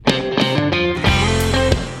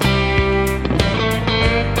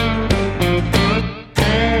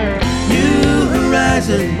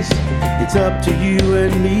horizons. It's up to you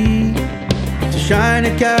and me to shine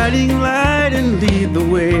a guiding light and lead the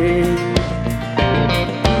way.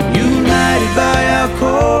 United by our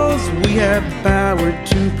cause, we have the power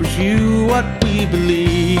to pursue what we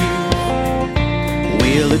believe.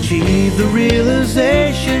 We'll achieve the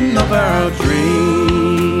realization of our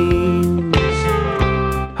dreams.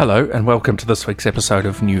 Hello and welcome to this week's episode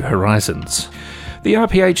of New Horizons. The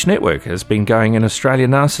RPH network has been going in Australia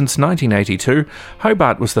now since 1982.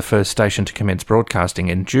 Hobart was the first station to commence broadcasting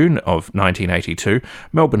in June of 1982.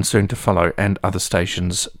 Melbourne soon to follow, and other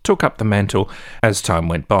stations took up the mantle as time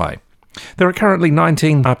went by. There are currently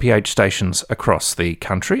 19 RPH stations across the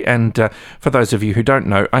country, and for those of you who don't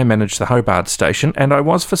know, I manage the Hobart station, and I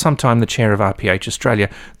was for some time the chair of RPH Australia,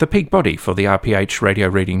 the peak body for the RPH radio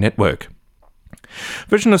reading network.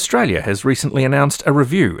 Vision Australia has recently announced a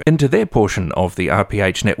review into their portion of the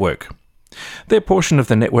RPH network. Their portion of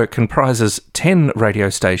the network comprises 10 radio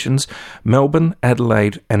stations, Melbourne,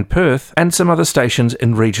 Adelaide and Perth, and some other stations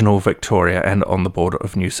in regional Victoria and on the border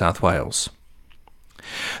of New South Wales.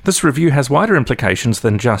 This review has wider implications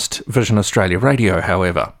than just Vision Australia Radio,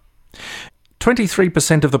 however.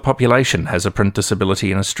 23% of the population has a print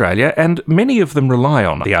disability in Australia, and many of them rely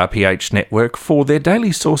on the RPH network for their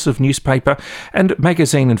daily source of newspaper and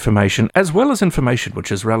magazine information, as well as information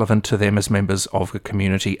which is relevant to them as members of a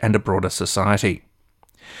community and a broader society.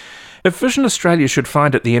 If Vision Australia should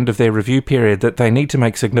find at the end of their review period that they need to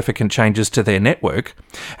make significant changes to their network,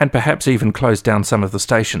 and perhaps even close down some of the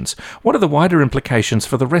stations, what are the wider implications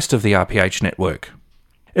for the rest of the RPH network?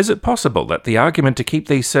 Is it possible that the argument to keep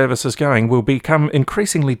these services going will become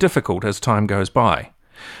increasingly difficult as time goes by?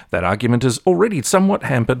 That argument is already somewhat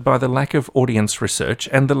hampered by the lack of audience research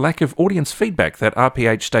and the lack of audience feedback that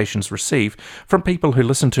RPH stations receive from people who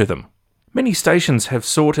listen to them. Many stations have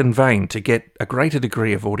sought in vain to get a greater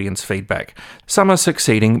degree of audience feedback. Some are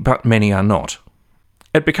succeeding, but many are not.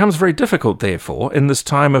 It becomes very difficult, therefore, in this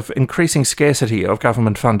time of increasing scarcity of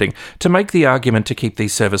government funding, to make the argument to keep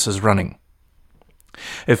these services running.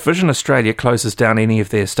 If Vision Australia closes down any of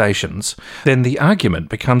their stations, then the argument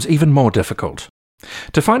becomes even more difficult.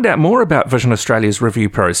 To find out more about Vision Australia's review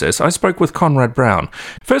process, I spoke with Conrad Brown.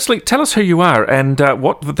 Firstly, tell us who you are and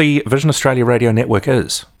what the Vision Australia Radio Network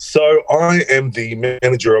is. So I am the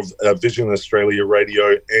manager of Vision Australia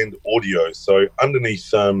Radio and Audio. So underneath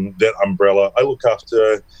that umbrella, I look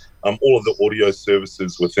after all of the audio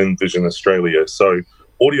services within Vision Australia. So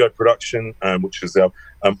audio production, which is our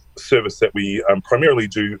service that we primarily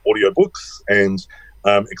do audiobooks and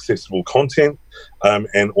accessible content,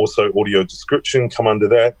 and also audio description come under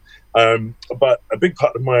that. But a big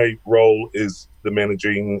part of my role is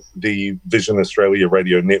managing the Vision Australia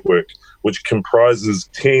Radio Network, which comprises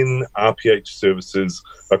 10 RPH services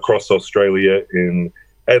across Australia in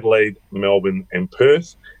Adelaide, Melbourne and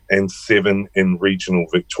Perth, and 7 in regional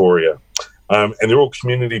Victoria. And they're all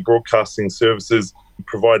community broadcasting services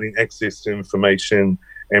providing access to information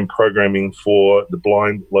and programming for the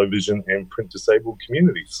blind, low vision and print disabled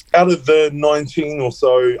communities. Out of the 19 or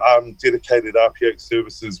so dedicated RPH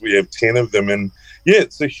services, we have 10 of them. And yeah,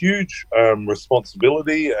 it's a huge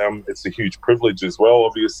responsibility. It's a huge privilege as well,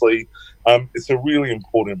 obviously. It's a really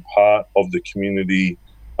important part of the community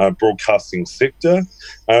broadcasting sector.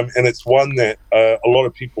 And it's one that a lot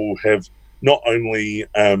of people have not only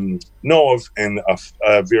know of and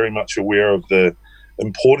are very much aware of the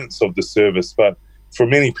importance of the service, but for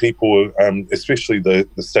many people, especially the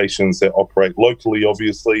stations that operate locally,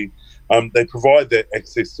 obviously, they provide that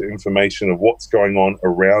access to information of what's going on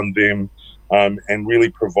around them, and really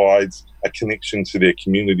provides a connection to their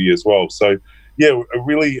community as well. So, yeah, a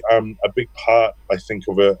really a big part, I think,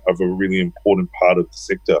 of a really important part of the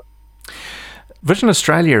sector. Vision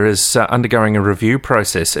Australia is undergoing a review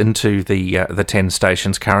process into the 10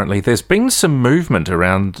 stations currently. There's been some movement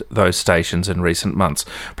around those stations in recent months.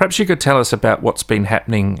 Perhaps you could tell us about what's been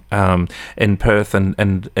happening in Perth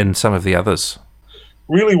and in some of the others.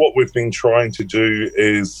 Really what we've been trying to do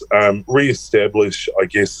is re-establish, I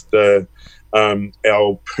guess,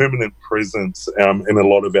 our permanent presence in a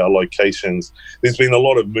lot of our locations. There's been a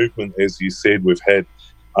lot of movement, as you said. We've had,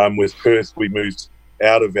 with Perth, we moved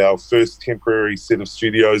out of our first temporary set of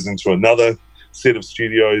studios into another set of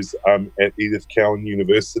studios at Edith Cowan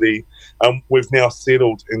University. We've now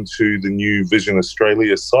settled into the new Vision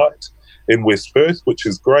Australia site in West Perth, which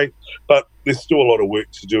is great, but there's still a lot of work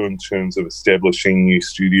to do in terms of establishing new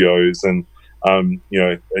studios and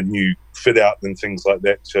a new fit out and things like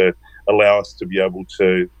that to allow us to be able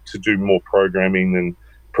to do more programming and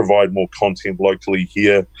provide more content locally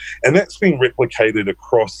here. And that's been replicated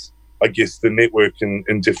across, I guess, the network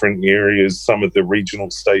in different areas. Some of the regional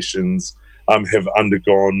stations have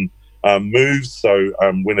undergone moves. So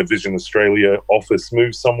when a Vision Australia office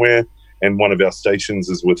moves somewhere and one of our stations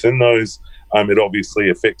is within those, it obviously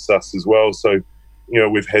affects us as well. So,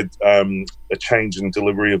 we've had a change in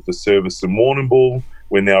delivery of the service in Warrnambool.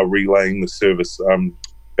 We're now relaying the service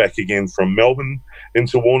back again from Melbourne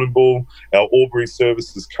into Warrnambool. Our Albury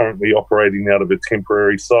service is currently operating out of a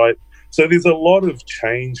temporary site. So there's a lot of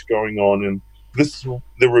change going on, and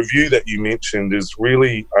the review that you mentioned is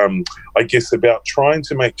really, I guess, about trying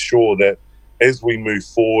to make sure that as we move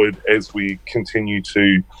forward, as we continue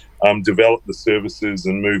to develop the services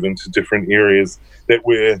and move into different areas, that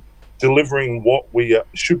we're delivering what we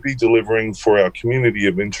should be delivering for our community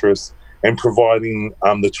of interest and providing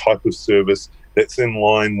the type of service that's in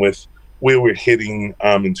line with where we're heading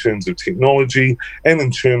in terms of technology and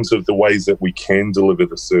in terms of the ways that we can deliver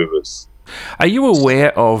the service. Are you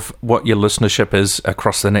aware of what your listenership is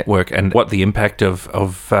across the network and what the impact of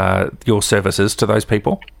your service is to those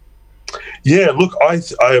people? Yeah, look, I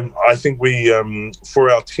think we, for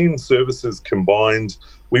our 10 services combined,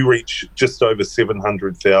 we reach just over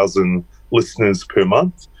 700,000 listeners per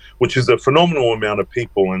month, which is a phenomenal amount of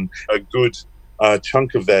people, and a good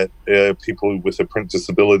chunk of that people with a print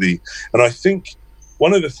disability. And I think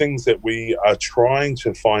one of the things that we are trying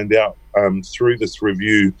to find out through this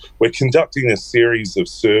review, we're conducting a series of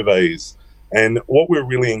surveys, and what we're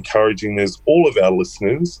really encouraging is all of our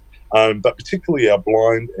listeners, but particularly our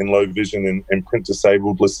blind and low vision and print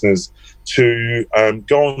disabled listeners, to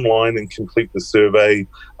go online and complete the survey.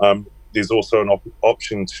 There's also an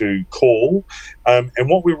option to call. And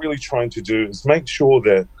what we're really trying to do is make sure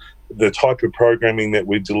that the type of programming that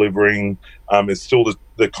we're delivering is still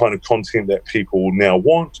the kind of content that people now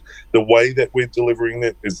want. The way that we're delivering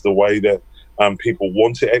it is the way that people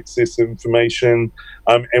want to access information.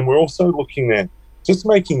 And we're also looking at just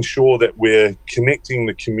making sure that we're connecting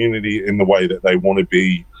the community in the way that they want to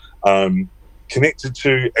be connected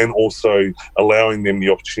to, and also allowing them the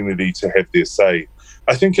opportunity to have their say.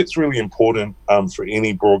 I think it's really important for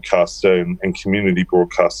any broadcaster and community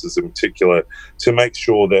broadcasters in particular to make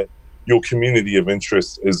sure that your community of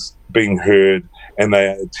interest is being heard and they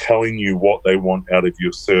are telling you what they want out of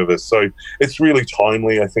your service. So it's really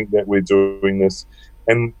timely, I think, that we're doing this.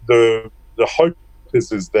 And the hope is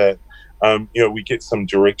that we get some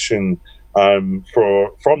direction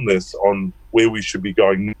from this on where we should be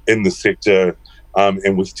going in the sector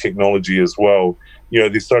and with technology as well.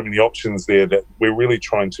 There's so many options there that we're really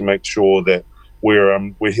trying to make sure that we're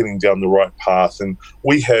heading down the right path. And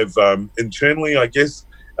we have internally, I guess,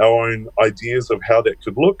 our own ideas of how that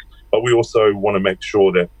could look, but we also want to make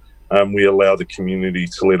sure that we allow the community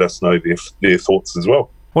to let us know their thoughts as well.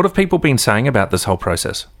 What have people been saying about this whole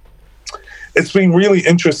process? It's been really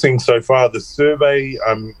interesting so far. The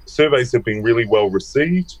surveys have been really well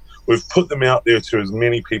received. We've put them out there to as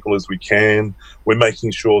many people as we can. We're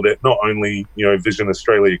making sure that not only Vision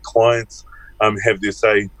Australia clients have their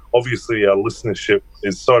say. Obviously, our listenership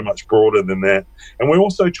is so much broader than that. And we're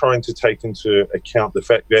also trying to take into account the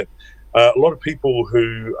fact that a lot of people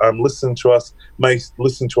who listen to us may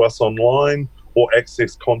listen to us online or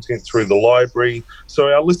access content through the library. So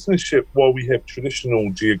our listenership, while we have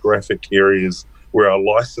traditional geographic areas where our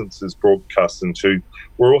license is broadcast into,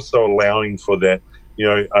 we're also allowing for that,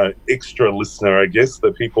 extra listener, I guess,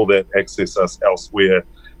 the people that access us elsewhere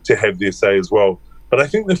to have their say as well. But I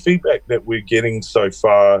think the feedback that we're getting so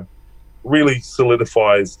far really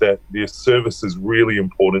solidifies that their service is really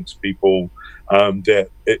important to people, that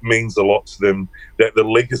it means a lot to them, that the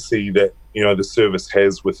legacy that, the service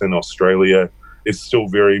has within Australia is still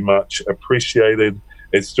very much appreciated.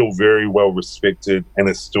 It's still very well respected, and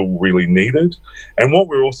it's still really needed. And what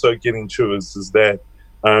we're also getting to is that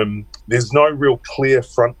there's no real clear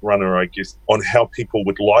front runner, I guess, on how people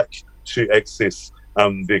would like to access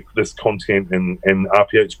this content and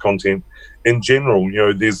RPH content in general.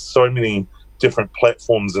 There's so many different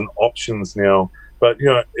platforms and options now, but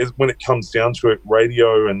when it comes down to it,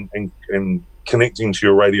 radio and connecting to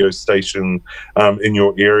your radio station in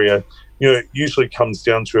your area, it usually comes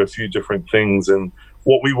down to a few different things. And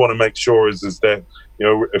what we want to make sure is that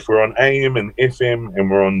if we're on AM and FM and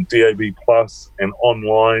we're on DAB Plus and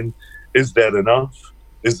online, is that enough?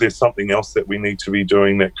 Is there something else that we need to be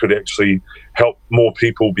doing that could actually help more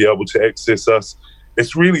people be able to access us?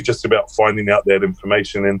 It's really just about finding out that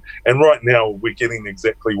information. And right now we're getting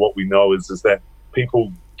exactly what we know is that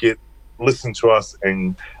people listen to us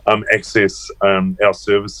and access our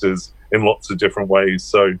services in lots of different ways.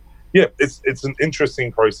 So yeah, it's an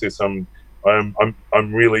interesting process. I'm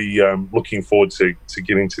I'm really looking forward to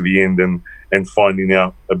getting to the end and finding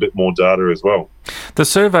out a bit more data as well. The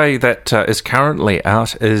survey that is currently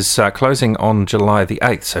out is closing on July the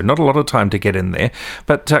 8th, so not a lot of time to get in there.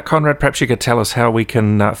 But Conrad, perhaps you could tell us how we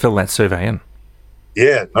can fill that survey in.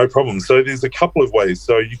 Yeah, no problem. So there's a couple of ways.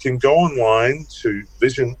 So you can go online to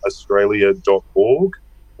visionaustralia.org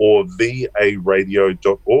or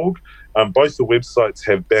varadio.org. Both the websites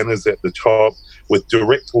have banners at the top with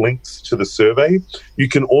direct links to the survey. You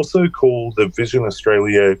can also call the Vision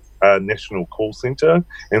Australia National Call Centre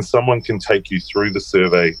and someone can take you through the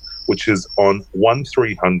survey, which is on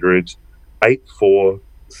 1300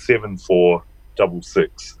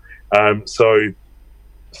 847466. So,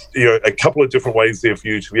 a couple of different ways there for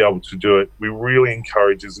you to be able to do it. We really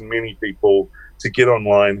encourage as many people to get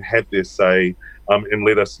online, have their say, and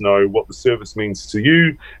let us know what the service means to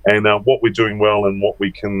you and what we're doing well and what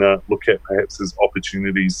we can look at perhaps as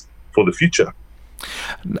opportunities for the future.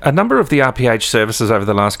 A number of the RPH services over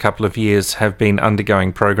the last couple of years have been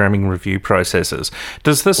undergoing programming review processes.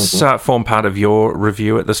 Does this form part of your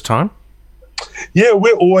review at this time? Yeah,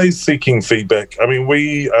 we're always seeking feedback. I mean,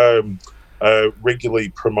 we regularly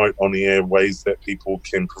promote on the air ways that people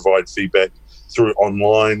can provide feedback through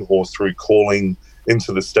online or through calling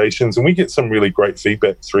into the stations, and we get some really great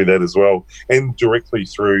feedback through that as well, and directly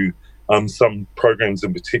through some programs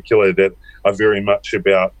in particular that are very much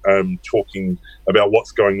about talking about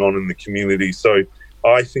what's going on in the community. So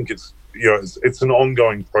I think it's an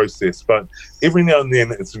ongoing process, but every now and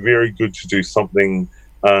then it's very good to do something,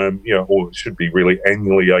 or it should be really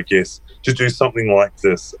annually, I guess, to do something like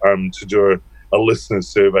this, to do a listener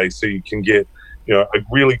survey so you can get a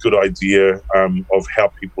really good idea of how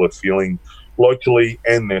people are feeling locally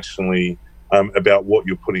and nationally about what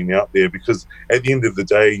you're putting out there. Because at the end of the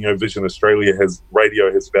day, Vision Australia has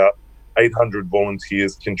about 800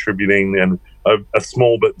 volunteers contributing and a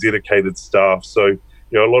small but dedicated staff. So,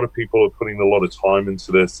 a lot of people are putting a lot of time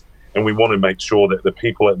into this, and we want to make sure that the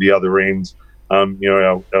people at the other end,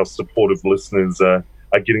 our supportive listeners are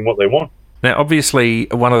getting what they want. Now, obviously,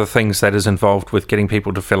 one of the things that is involved with getting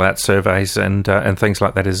people to fill out surveys and things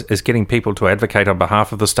like that is getting people to advocate on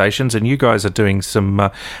behalf of the stations, and you guys are doing some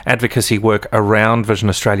advocacy work around Vision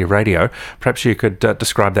Australia Radio. Perhaps you could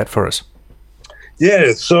describe that for us.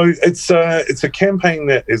 Yeah, so it's a campaign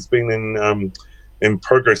that has been in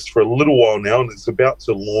progress for a little while now, and it's about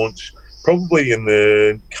to launch probably in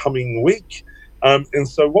the coming week. And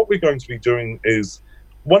so what we're going to be doing is,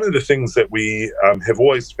 one of the things that we have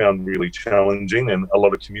always found really challenging, and a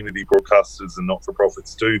lot of community broadcasters and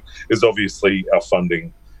not-for-profits do, is obviously our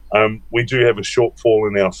funding. We do have a shortfall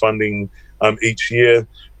in our funding each year,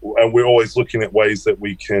 and we're always looking at ways that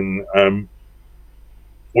we can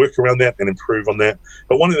work around that and improve on that.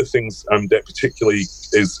 But one of the things that particularly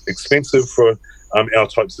is expensive for our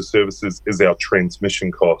types of services is our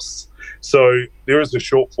transmission costs. So there is a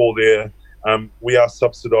shortfall there. We are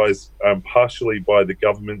subsidised partially by the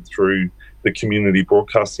government through the Community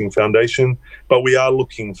Broadcasting Foundation, but we are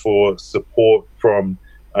looking for support from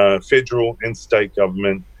federal and state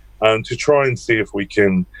government to try and see if we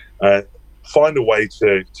can find a way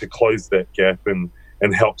to close that gap and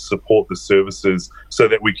help support the services so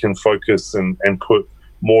that we can focus and put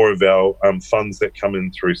more of our funds that come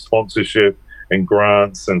in through sponsorship and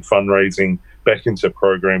grants and fundraising back into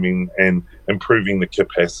programming and improving the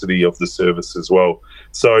capacity of the service as well.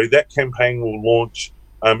 So that campaign will launch.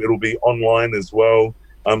 It'll be online as well.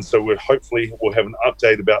 So we'll have an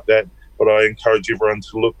update about that. But I encourage everyone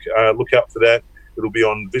to look out for that. It'll be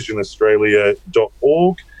on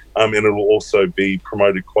visionaustralia.org, and it will also be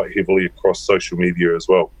promoted quite heavily across social media as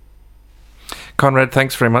well. Conrad,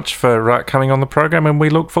 thanks very much for coming on the program, and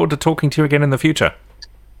we look forward to talking to you again in the future.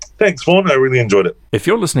 Thanks, Vaughan. I really enjoyed it. If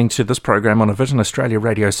you're listening to this program on a Vision Australia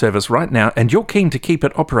radio service right now and you're keen to keep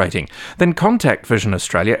it operating, then contact Vision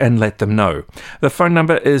Australia and let them know. The phone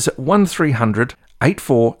number is 1300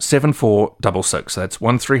 847466. That's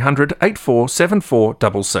 1300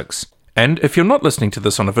 847466. And if you're not listening to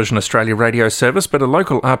this on a Vision Australia radio service but a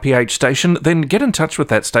local RPH station, then get in touch with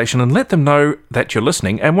that station and let them know that you're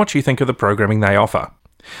listening and what you think of the programming they offer.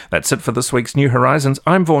 That's it for this week's New Horizons.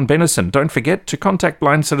 I'm Vaughan Bennison. Don't forget to contact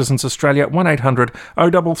Blind Citizens Australia 1800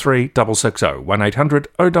 033 660, 1800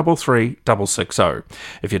 033 660.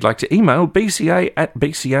 If you'd like to email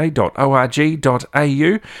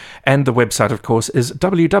bca@bca.org.au, and the website, of course, is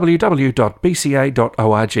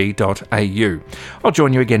www.bca.org.au. I'll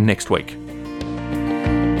join you again next week.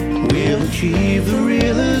 We'll achieve the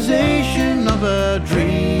realization of a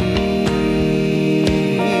dream.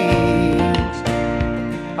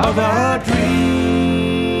 Of our dreams.